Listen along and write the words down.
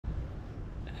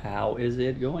How is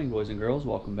it going, boys and girls?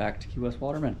 Welcome back to Key West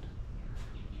Waterman.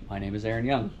 My name is Aaron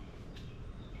Young.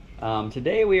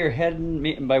 Today we are heading,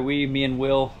 me and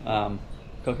Will,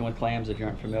 cooking with clams. If you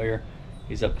aren't familiar,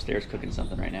 he's upstairs cooking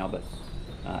something right now, but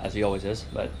as he always is.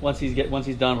 But once he's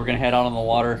done, we're gonna head out on the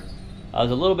water. There's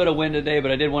a little bit of wind today,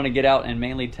 but I did want to get out and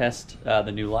mainly test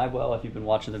the new live well. If you've been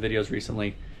watching the videos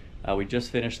recently, we just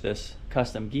finished this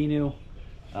custom Ginu,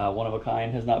 one of a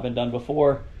kind, has not been done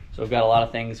before. So we've got a lot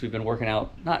of things we've been working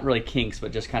out, not really kinks,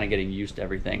 but just kind of getting used to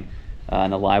everything.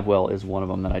 And the live well is one of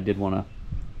them that I did want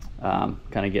to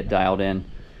kind of get dialed in.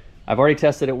 I've already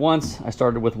tested it once. I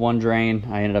started with one drain.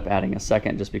 I ended up adding a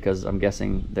second just because I'm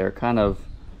guessing they're kind of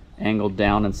angled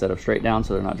down instead of straight down,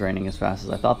 so they're not draining as fast as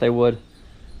I thought they would.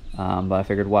 But I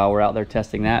figured while we're out there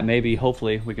testing that, maybe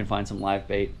hopefully we can find some live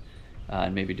bait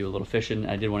and maybe do a little fishing.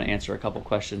 I did want to answer a couple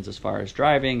questions as far as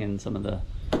driving and some of the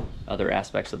other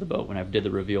aspects of the boat. When I did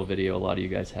the reveal video, a lot of you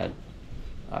guys had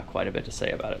quite a bit to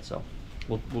say about it, so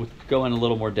we'll go in a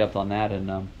little more depth on that,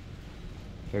 and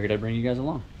figured I'd bring you guys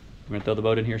along. We're gonna throw the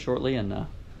boat in here shortly, and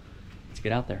let's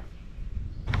get out there.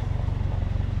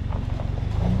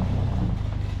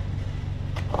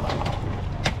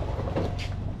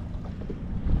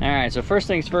 All right, so first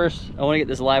things first, I want to get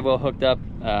this live well hooked up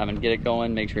and get it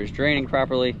going, make sure it's draining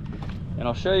properly, and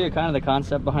I'll show you kind of the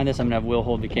concept behind this. I'm gonna have Will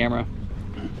hold the camera.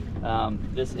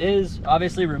 This is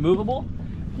obviously removable.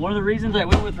 One of the reasons I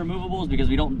went with removable is because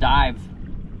we don't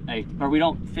we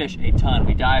don't fish a ton.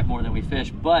 We dive more than we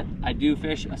fish, but I do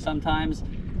fish sometimes,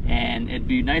 and it'd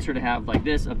be nicer to have like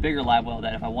this, a bigger live well,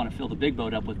 that if I want to fill the big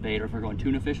boat up with bait, or if we're going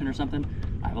tuna fishing or something,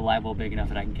 I have a live well big enough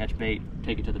that I can catch bait,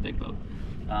 take it to the big boat.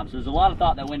 So there's a lot of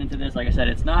thought that went into this. Like I said,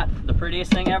 it's not the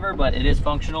prettiest thing ever, but it is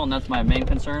functional, and that's my main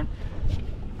concern.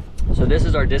 So this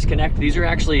is our disconnect. These are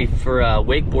actually for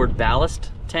wakeboard ballast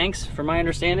tanks, from my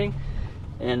understanding.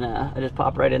 And I just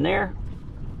pop right in there,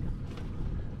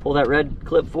 pull that red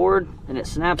clip forward, and it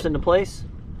snaps into place,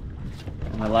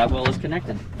 and my live well is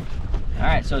connected. All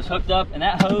right, so it's hooked up, and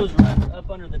that hose runs up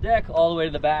under the deck all the way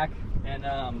to the back. And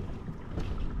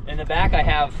in the back I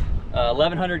have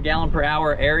 1100 gallon per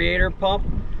hour aerator pump.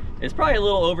 It's probably a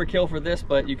little overkill for this,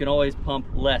 but you can always pump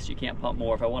less. You can't pump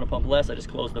more. If I want to pump less, I just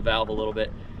close the valve a little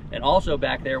bit. And also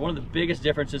back there, one of the biggest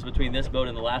differences between this boat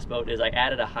and the last boat is I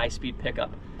added a high-speed pickup.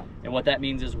 And what that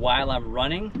means is while I'm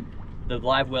running, the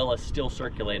live well is still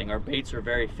circulating. Our baits are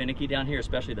very finicky down here,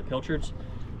 especially the pilchards.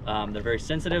 They're very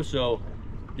sensitive, so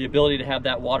the ability to have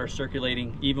that water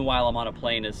circulating even while I'm on a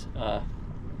plane is a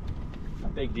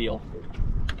big deal.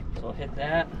 So I'll hit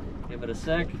that, give it a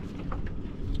sec.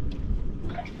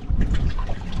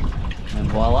 And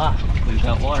voila, we've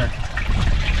got water.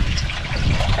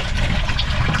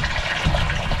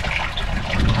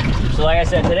 So like I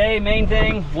said, today, main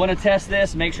thing, want to test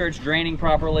this, make sure it's draining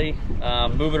properly,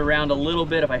 move it around a little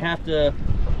bit. If I have to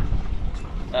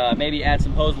maybe add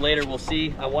some hose later, we'll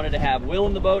see. I wanted to have Will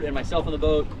in the boat and myself in the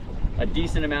boat, a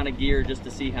decent amount of gear just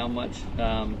to see how much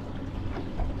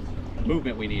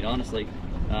movement we need, honestly.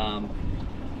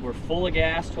 We're full of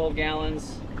gas, 12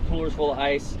 gallons, cooler's full of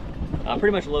ice,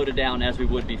 pretty much loaded down as we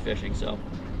would be fishing. So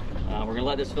we're gonna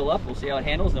let this fill up, we'll see how it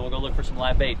handles, and then we'll go look for some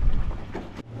live bait.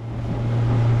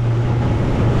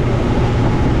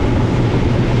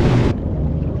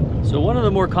 So one of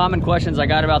the more common questions I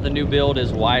got about the new build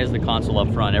is, why is the console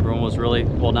up front? Everyone was really,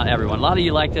 well, not everyone, a lot of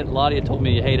you liked it, a lot of you told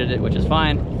me you hated it, which is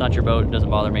fine. It's not your boat, it doesn't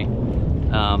bother me.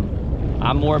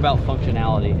 I'm more about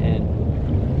functionality,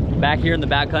 and back here in the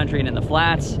backcountry and in the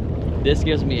flats, this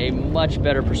gives me a much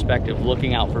better perspective,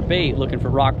 looking out for bait, looking for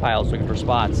rock piles, looking for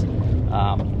spots.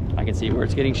 I can see where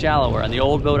it's getting shallower. On the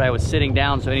old boat, I was sitting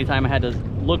down, so anytime I had to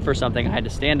look for something, I had to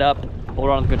stand up, hold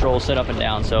on to the controls, sit up and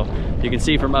down. So you can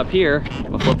see from up here,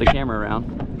 I'm gonna flip the camera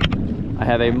around, I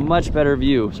have a much better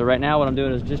view. So right now what I'm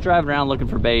doing is just driving around looking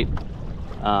for bait,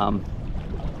 and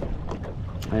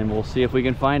we'll see if we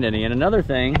can find any. And another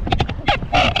thing,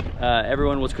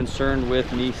 everyone was concerned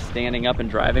with me standing up and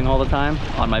driving all the time.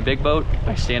 On my big boat,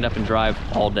 I stand up and drive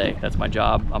all day. That's my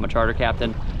job. I'm a charter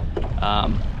captain.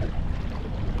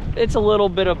 It's a little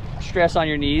bit of stress on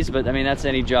your knees, but I mean, that's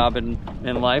any job in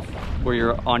life where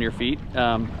you're on your feet.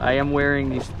 I am wearing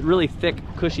these really thick,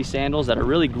 cushy sandals that are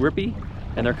really grippy,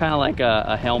 and they're kind of like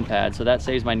a helm pad, so that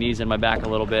saves my knees and my back a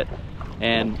little bit.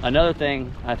 And another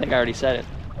thing, I think I already said it,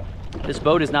 this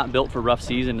boat is not built for rough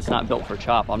seas, and it's not built for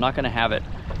chop. I'm not gonna have it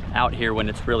out here when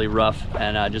it's really rough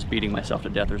and just beating myself to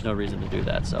death. There's no reason to do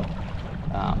that. So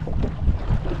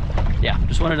yeah,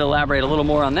 just wanted to elaborate a little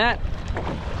more on that.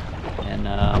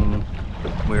 And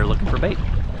we're looking for bait.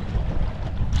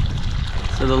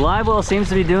 So the live well seems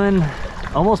to be doing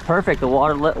almost perfect. The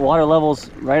water level's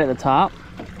right at the top.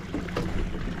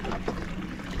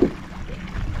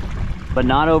 but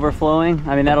not overflowing.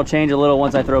 I mean, that'll change a little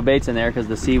once I throw baits in there because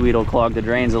the seaweed will clog the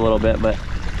drains a little bit, but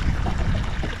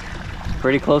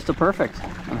pretty close to perfect.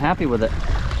 I'm happy with it.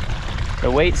 The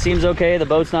weight seems okay. The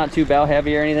boat's not too bow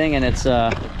heavy or anything, and it's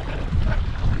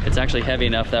actually heavy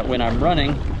enough that when I'm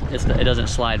running, it doesn't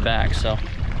slide back, so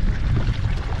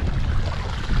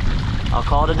I'll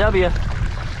call it a W.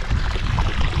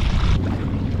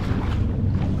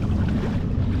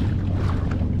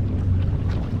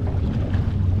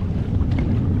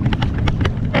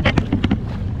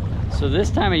 So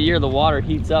this time of year, the water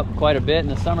heats up quite a bit in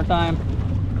the summertime.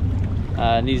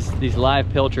 These live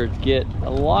pilchards get a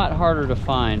lot harder to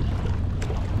find.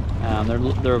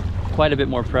 They're quite a bit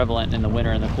more prevalent in the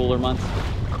winter and the cooler months,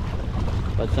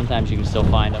 but sometimes you can still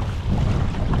find them.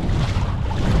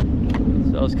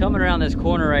 So I was coming around this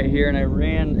corner right here and I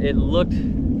ran,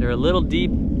 they're a little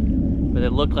deep, but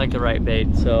it looked like the right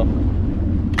bait. So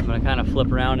I'm gonna kind of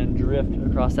flip around and drift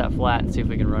across that flat and see if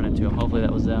we can run into them. Hopefully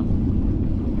that was them.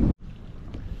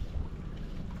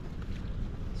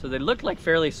 So they looked like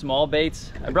fairly small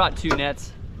baits. I brought 2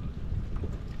 nets.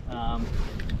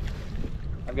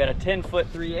 I've got a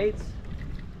 10-foot 3/8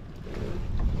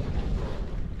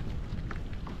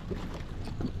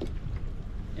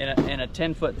 and a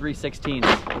 10-foot 3/16.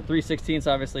 The 3/16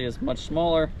 obviously is much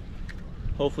smaller.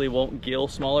 Hopefully won't gill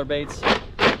smaller baits.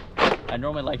 I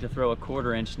normally like to throw a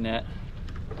 1/4-inch net,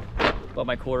 but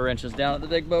my 1/4-inch is down at the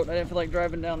big boat. I didn't feel like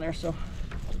driving down there, so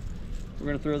we're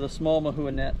gonna throw the small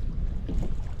Mahua net.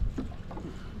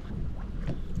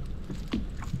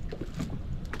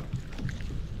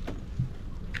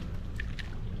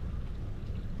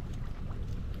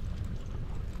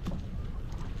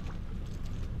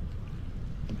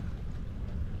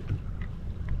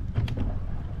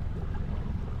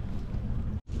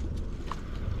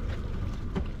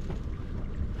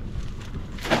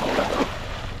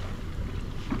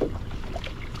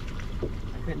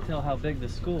 Couldn't tell how big the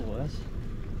school was.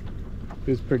 It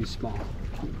was pretty small,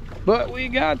 but we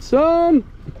got some.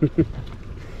 Put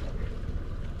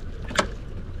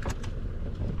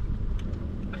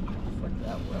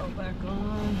that well back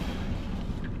on.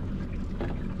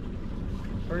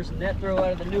 First net throw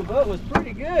out of the new boat was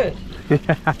pretty good.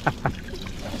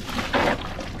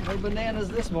 No bananas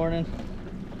this morning.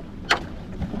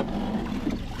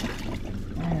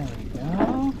 There we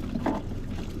go.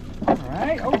 All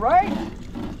right, all right.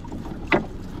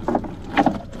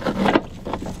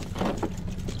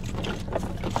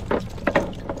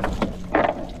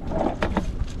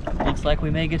 Looks like we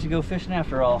may get to go fishing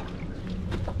after all.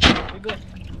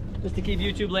 Just to keep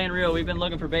YouTube laying real, we've been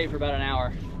looking for bait for about an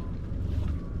hour.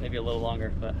 Maybe a little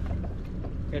longer, but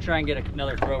I'm gonna try and get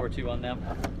another throw or 2 on them.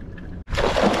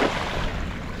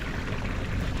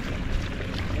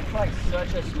 It's like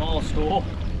such a small school.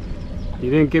 You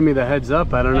didn't give me the heads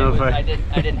up. I don't know if I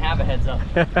didn't have a heads up.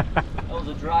 That was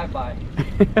a drive-by.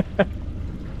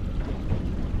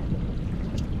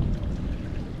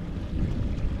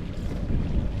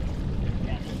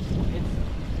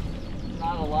 It's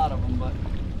not a lot of them, but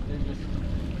they're just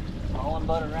crawling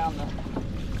butt around the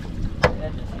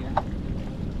edges here.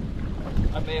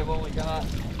 I may have only got,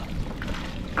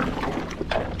 I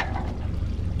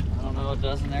don't know, a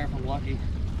dozen there if I'm lucky.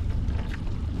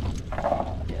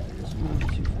 Yeah, they're just moving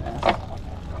too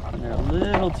fast. They're a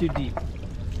little too deep.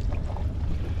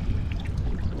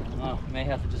 Oh, may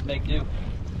have to just make do.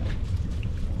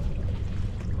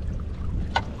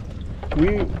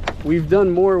 We've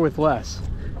done more with less,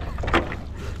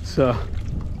 so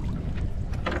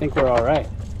I think we're all right.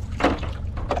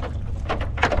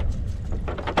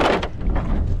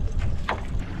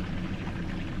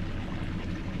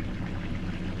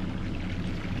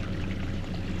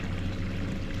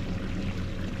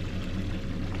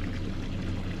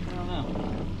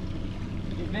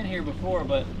 Been here before,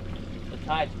 but the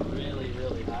tide's really,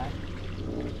 really high.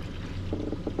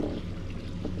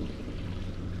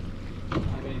 I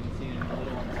haven't even seen any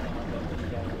little ones come up over the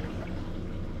guy.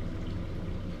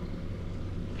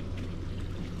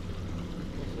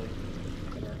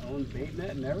 Our own bait net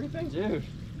and everything? Dude.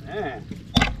 Man,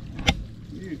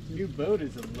 your new boat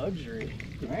is a luxury,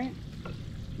 right?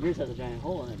 Yours has a giant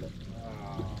hole in it, but...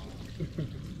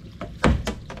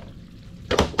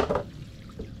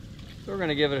 So we're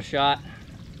gonna give it a shot.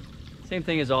 Same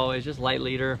thing as always, just light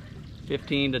leader,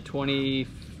 15 to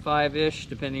 25-ish,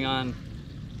 depending on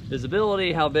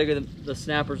visibility, how big the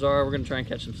snappers are. We're gonna try and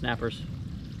catch some snappers.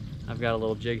 I've got a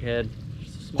little jig head,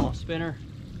 just a small spinner,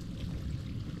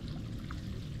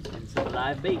 and some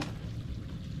live bait.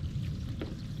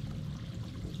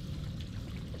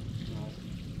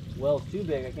 Well's too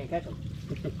big, I can't catch them.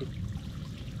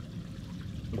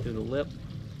 Through the lip.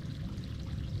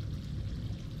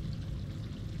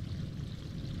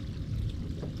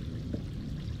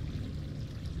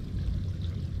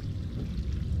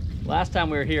 Last time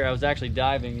we were here, I was actually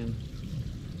diving and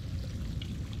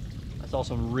I saw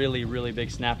some really, really big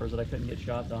snappers that I couldn't get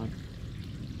shots on.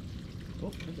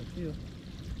 Oh, there's a few.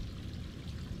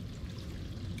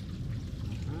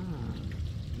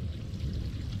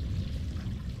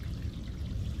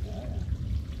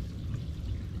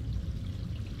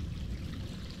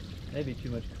 Maybe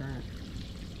too much current.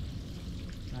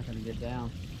 Not gonna get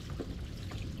down.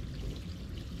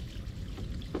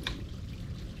 Not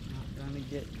gonna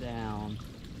get down.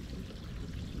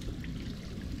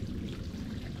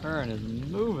 Current is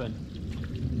moving.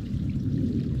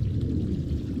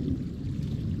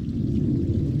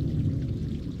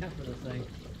 For this thing.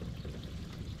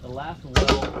 The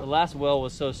last well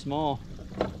was so small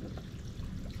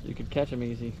you could catch them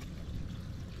easy.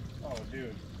 Oh,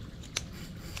 dude.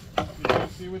 Did you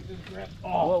see what this grabbed?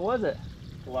 Oh, what was it?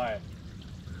 Goliath.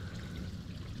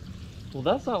 Well,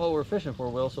 that's not what we're fishing for,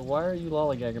 Will, so why are you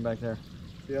lollygagging back there?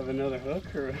 Do you have another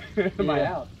hook or am I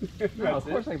out? No, of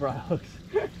course I brought hooks.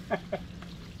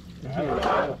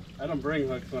 I don't bring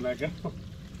hooks when I go.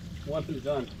 One and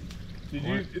done. Did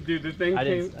you, dude, the thing I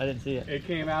didn't see it. It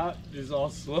came out just all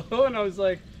slow and I was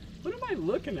like, what am I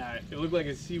looking at? It looked like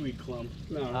a seaweed clump.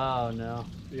 No. Oh, no.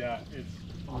 Yeah, it's...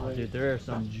 Oh, dude, there are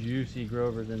some juicy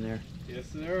grovers in there. Yes,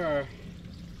 there are.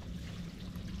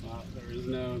 Wow, there is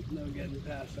no getting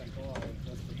past that Goliath,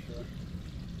 that's for sure.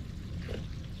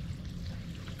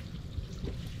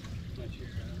 What's your,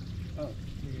 oh,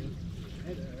 here you go.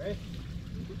 Hey there, right?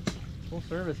 Full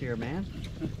service here, man.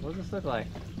 What does this look like?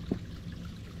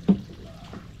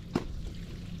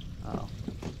 Oh.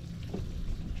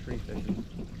 Tree fishing.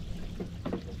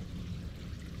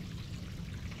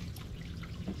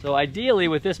 So ideally,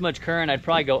 with this much current, I'd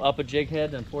probably go up a jig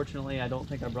head. Unfortunately, I don't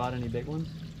think I brought any big ones.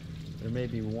 There may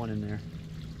be one in there.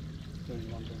 There's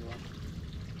one big one.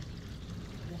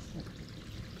 Missed it.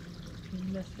 He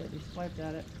missed it. He swiped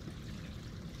at it.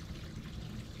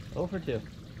 0 for 2.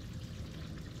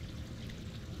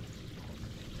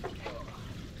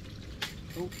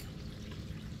 Oh. You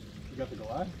got the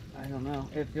Goliath? I don't know.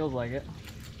 It feels like it.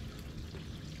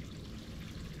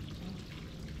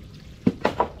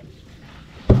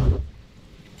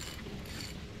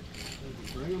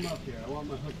 Bring him up here. I want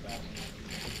my hook back.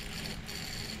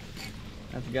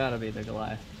 That's gotta be the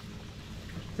Goliath.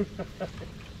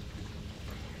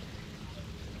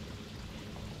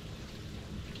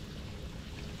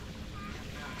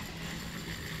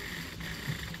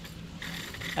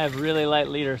 I have really light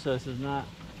leader, so this is not.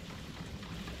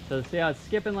 So see how it's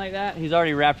skipping like that? He's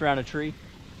already wrapped around a tree.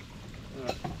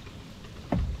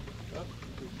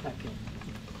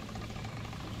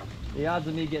 The odds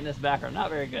of me getting this back are not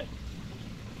very good.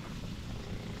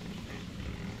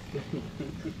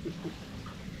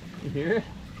 You hear it?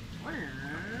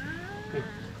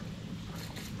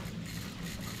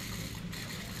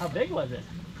 How big was it?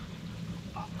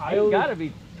 It's got to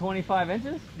be 25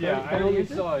 inches? Yeah, 30 I only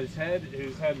inches? saw his head.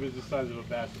 His head was the size of a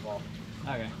basketball.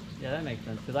 Okay, yeah, that makes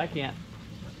sense, because I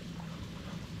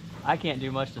can't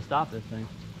do much to stop this thing.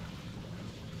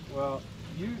 Well,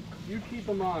 you keep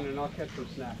them on and I'll catch some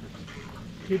snappers.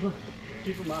 Keep them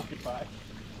occupied.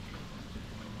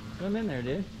 Swim in there,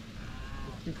 dude.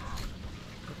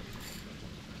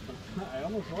 I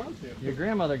almost want to. Your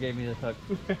grandmother gave me this hook.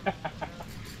 I'm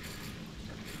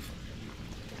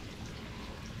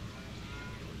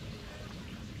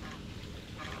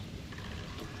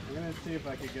gonna see if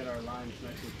I can get our lines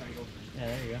nice and tangled. Yeah,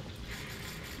 there you go.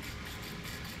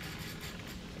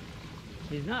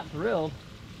 He's not thrilled.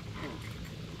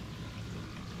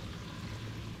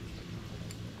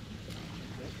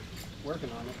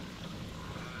 Working on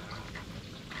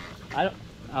it.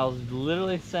 I was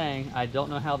literally saying I don't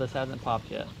know how this hasn't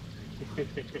popped yet.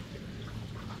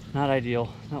 Not ideal.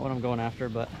 Not what I'm going after,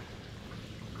 but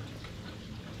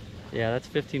yeah, that's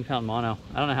 15-pound mono.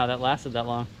 I don't know how that lasted that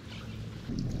long.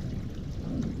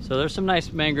 So there's some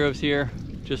nice mangroves here,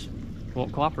 just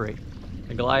won't cooperate.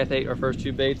 The Goliath ate our first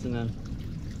 2 baits, and then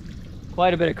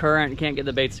quite a bit of current. Can't get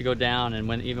the baits to go down,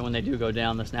 and even when they do go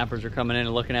down, the snappers are coming in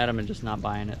and looking at them and just not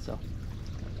buying it. So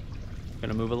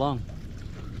gonna move along.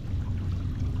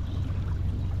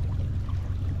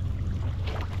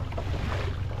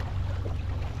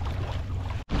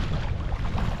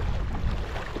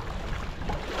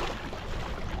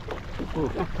 Ooh,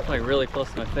 it's like really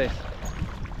close to my face.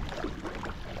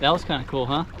 That was kind of cool,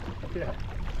 huh? Yeah.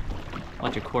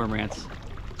 Bunch of cormorants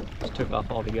just took off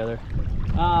altogether.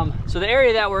 So the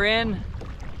area that we're in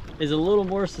is a little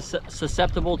more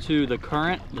susceptible to the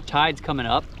current. The tide's coming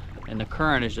up and the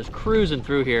current is just cruising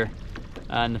through here.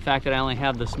 And the fact that I only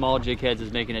have the small jig heads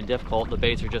is making it difficult. The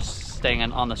baits are just staying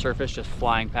on the surface, just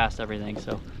flying past everything.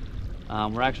 So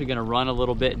We're actually going to run a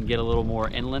little bit and get a little more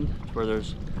inland where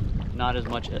there's not as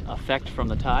much effect from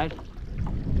the tide,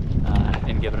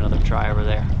 and give it another try over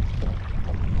there.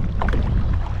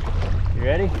 You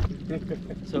ready?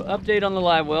 So update on the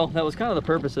live well. That was kind of the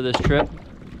purpose of this trip.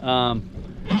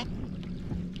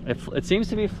 It seems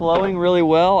to be flowing really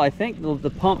well. I think the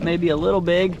pump may be a little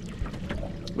big.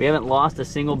 We haven't lost a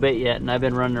single bait yet, and I've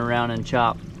been running around and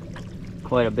chop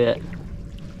quite a bit.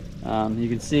 You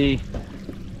can see,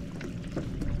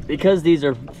 because these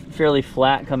are fairly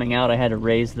flat coming out, I had to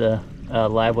raise the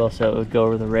live well so it would go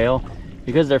over the rail.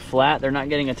 Because they're flat, they're not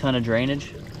getting a ton of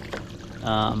drainage.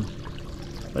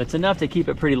 But it's enough to keep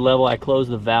it pretty level. I closed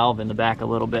the valve in the back a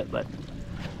little bit, but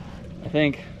I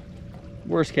think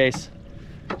worst case,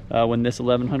 when this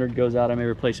 1100 goes out, I may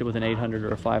replace it with an 800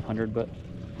 or a 500, but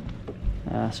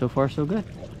so far so good.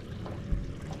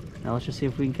 Now let's just see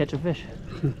if we can catch a fish.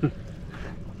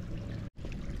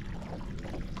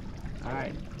 All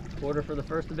right, quarter for the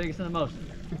first, the biggest, and the most.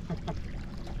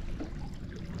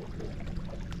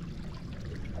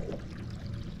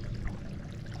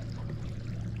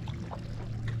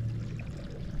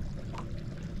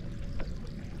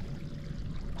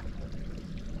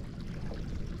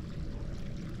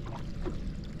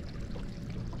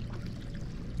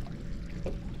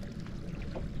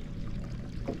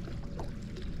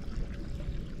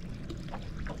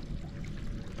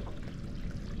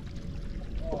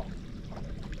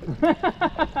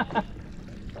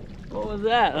 What was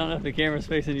that? I don't know if the camera's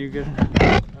facing you good.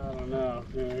 I don't know.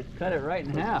 Yeah. Cut it right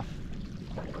in half.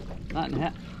 Not in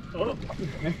half. Oh.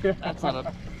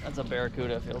 That's a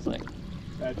barracuda, it feels like.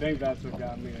 I think that's what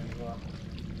got me as well.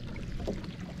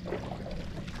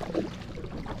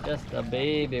 Just a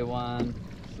baby one.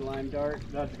 Line dart,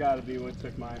 that's got to be what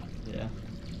took mine. Yeah.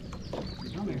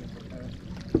 Something is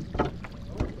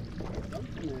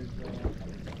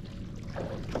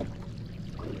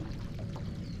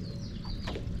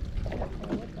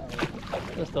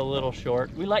just a little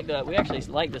short. We actually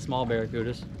like the small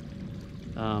barracudas.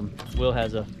 Will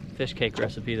has a fish cake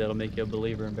recipe that'll make you a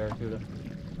believer in barracuda.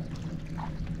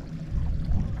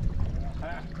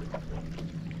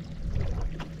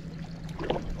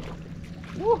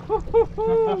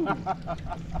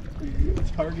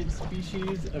 Target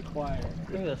species acquired.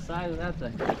 Look at the size of that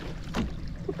thing.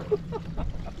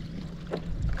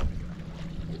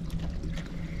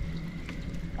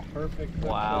 Perfect.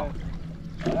 Wow.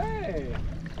 Hey.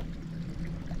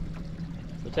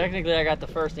 So technically I got the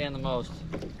first and the most.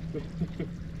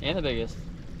 And the biggest.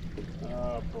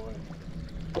 Oh boy.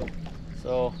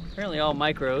 So apparently all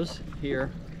micros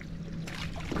here.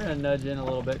 We're gonna nudge in a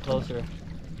little bit closer.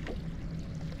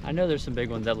 I know there's some big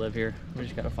ones that live here. We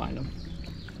just gotta find them.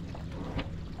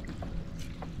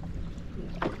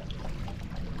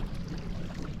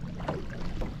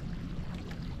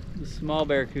 The small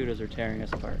barracudas are tearing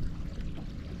us apart.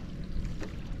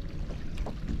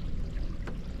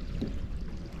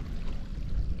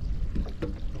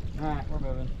 Alright, we're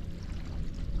moving.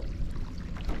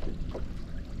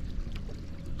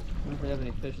 I wonder if they have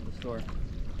any fish at the store.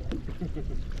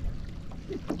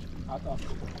 Hot dogs.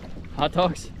 Hot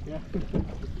dogs? Yeah.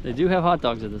 They do have hot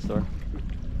dogs at the store.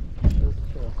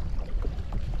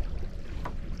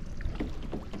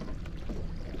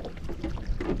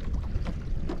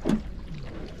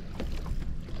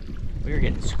 We are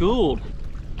getting schooled.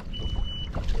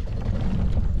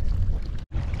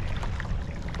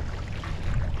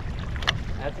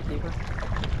 That's a keeper.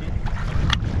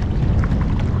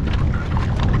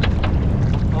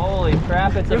 Holy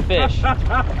crap, it's a fish.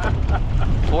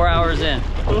 4 hours in.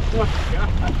 Oh my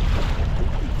god.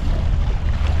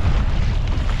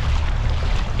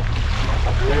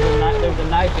 There's a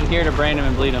knife in here to brain him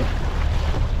and bleed him.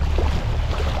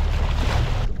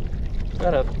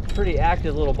 Got a pretty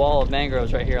active little ball of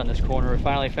mangroves right here on this corner. We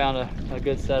finally found a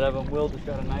good set of them. Will just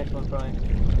got a nice one probably.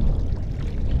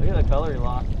 Look at the color he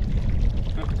lost.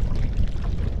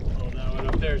 Hold that one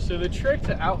up there. So the trick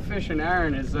to outfishing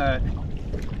Aaron is that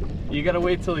you gotta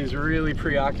wait till he's really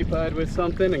preoccupied with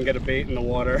something and get a bait in the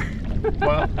water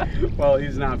while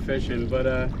he's not fishing. But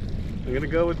I'm gonna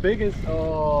go with biggest.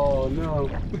 Oh no.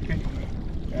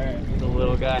 Alright. The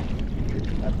little guy.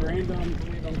 I brained him,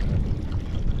 believe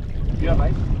him. You have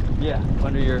ice? Yeah,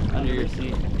 under your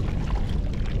seat.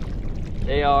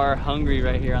 They are hungry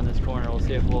right here on this corner. We'll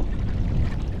see if we'll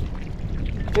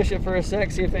fish it for a sec,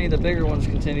 see if any of the bigger ones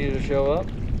continue to show up.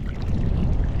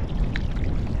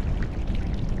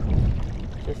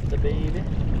 Just the baby.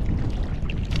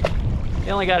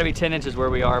 They only got to be 10 inches where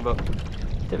we are, but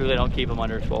typically don't keep them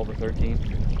under 12 or 13.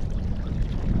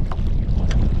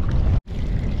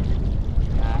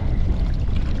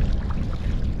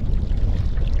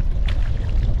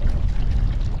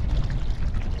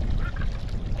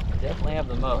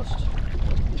 most.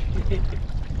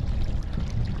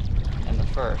 And the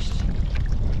first.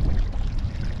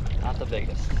 Not the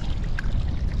biggest.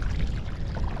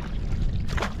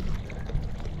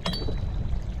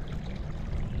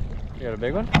 You got a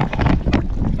big one?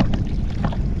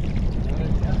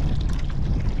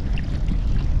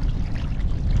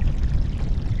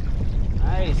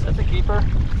 Nice, that's a keeper.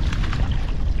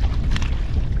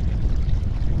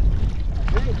 I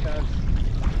think that's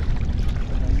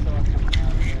what I saw coming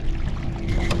out of there.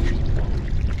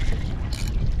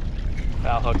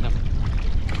 Foul hooked him.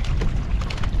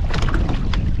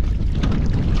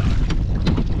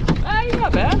 Ah, you're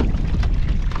not bad.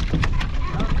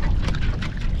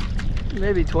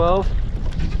 Maybe 12.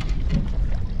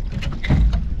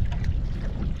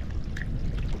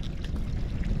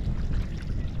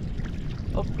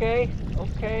 Okay,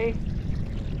 okay.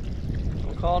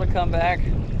 We'll call it a comeback.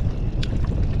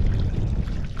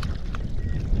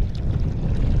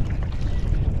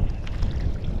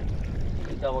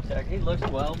 Double check. He looks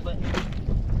well, but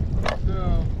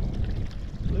So,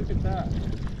 look at that.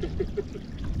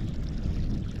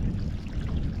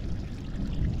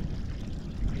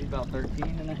 he's about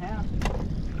 13 and a half.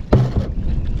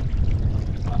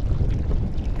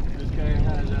 This guy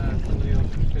had somebody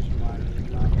else's fishing line.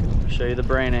 I'll show you the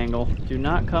brain angle. Do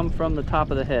not come from the top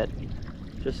of the head.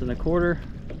 Just in the quarter,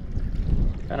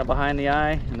 kind of behind the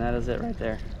eye, and that is it right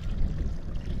there.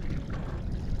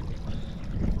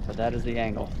 But that is the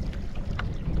angle.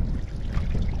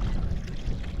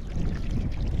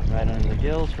 Right under the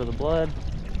gills for the blood.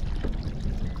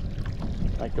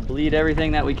 Like to bleed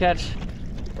everything that we catch.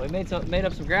 Well, we made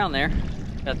up some ground there.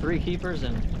 Got 3 keepers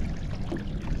in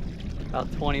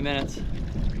about 20 minutes.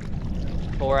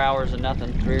 4 hours of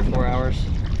nothing, 3 or 4 hours.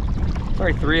 It's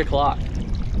already 3 o'clock.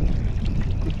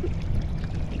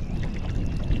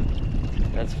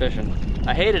 That's fishing.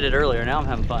 I hated it earlier, now I'm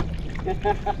having fun.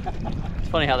 It's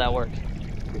funny how that works.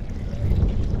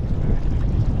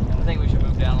 I think we should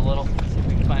move down a little, see if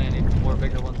we can find any more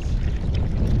bigger ones.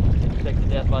 Take to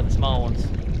death by the small ones.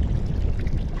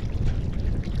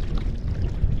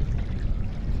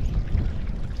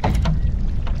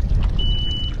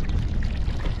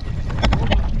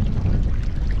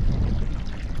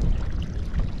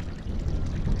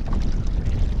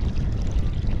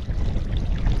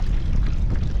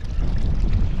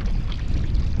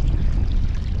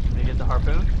 Did you get the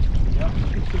harpoon? Yep.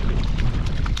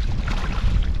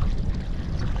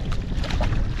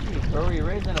 Where were you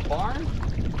raised in a barn?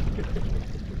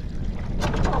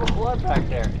 Look at all the blood back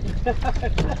there.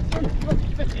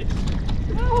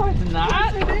 No, it's not.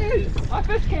 Yes, it is. My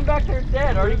fish came back there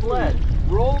dead, already bled.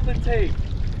 Roll the tape.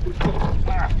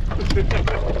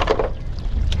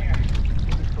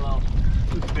 Well,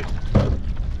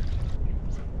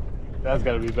 That's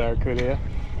gotta be Barracuda, yeah?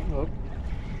 Oh.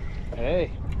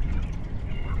 Hey.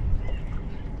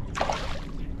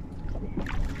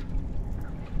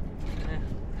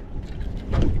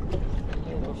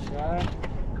 a little shy.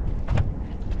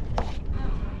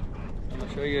 I'm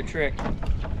gonna show you a trick.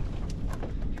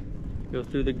 Go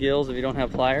through the gills if you don't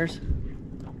have pliers.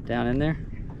 Down in there.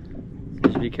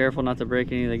 Just be careful not to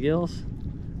break any of the gills.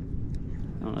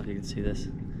 I don't know if you can see this.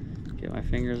 Get my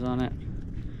fingers on it.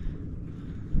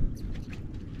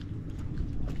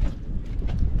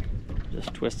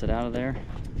 Just twist it out of there.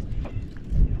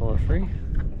 Pull it free.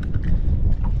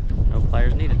 No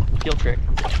pliers needed. Gill trick.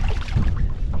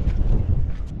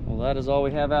 Well, that is all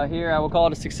we have out here. I will call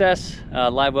it a success.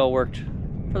 Live well worked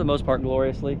for the most part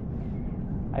gloriously.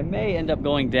 I may end up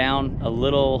going down a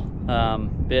little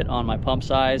bit on my pump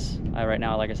size. Right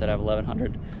now, like I said, I have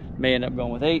 1100. May end up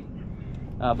going with 8.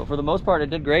 But for the most part, it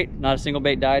did great. Not a single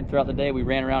bait died throughout the day. We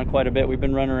ran around quite a bit. We've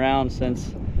been running around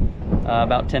since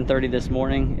about 10:30 this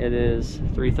morning. It is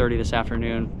 3:30 this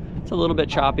afternoon. It's a little bit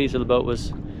choppy, so the boat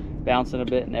was bouncing a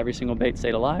bit and every single bait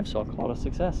stayed alive, so I'll call it a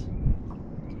success.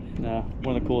 And,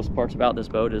 one of the coolest parts about this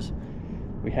boat is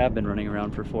we have been running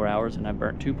around for 4 hours and I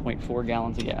burnt 2.4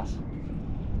 gallons of gas.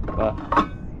 But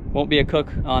won't be a cook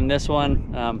on this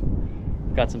one.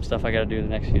 Got some stuff I got to do the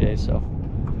next few days, so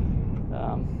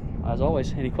as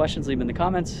always, any questions, leave them in the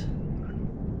comments.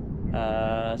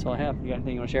 That's all I have. You got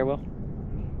anything you want to share, Will?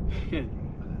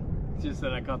 Just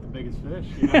that I caught the biggest fish.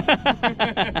 You know?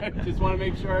 Just want to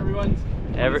make sure everyone's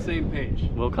on the same page.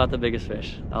 Will caught the biggest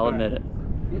fish. I'll admit it.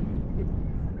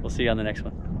 We'll see you on the next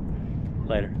one.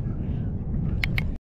 Later.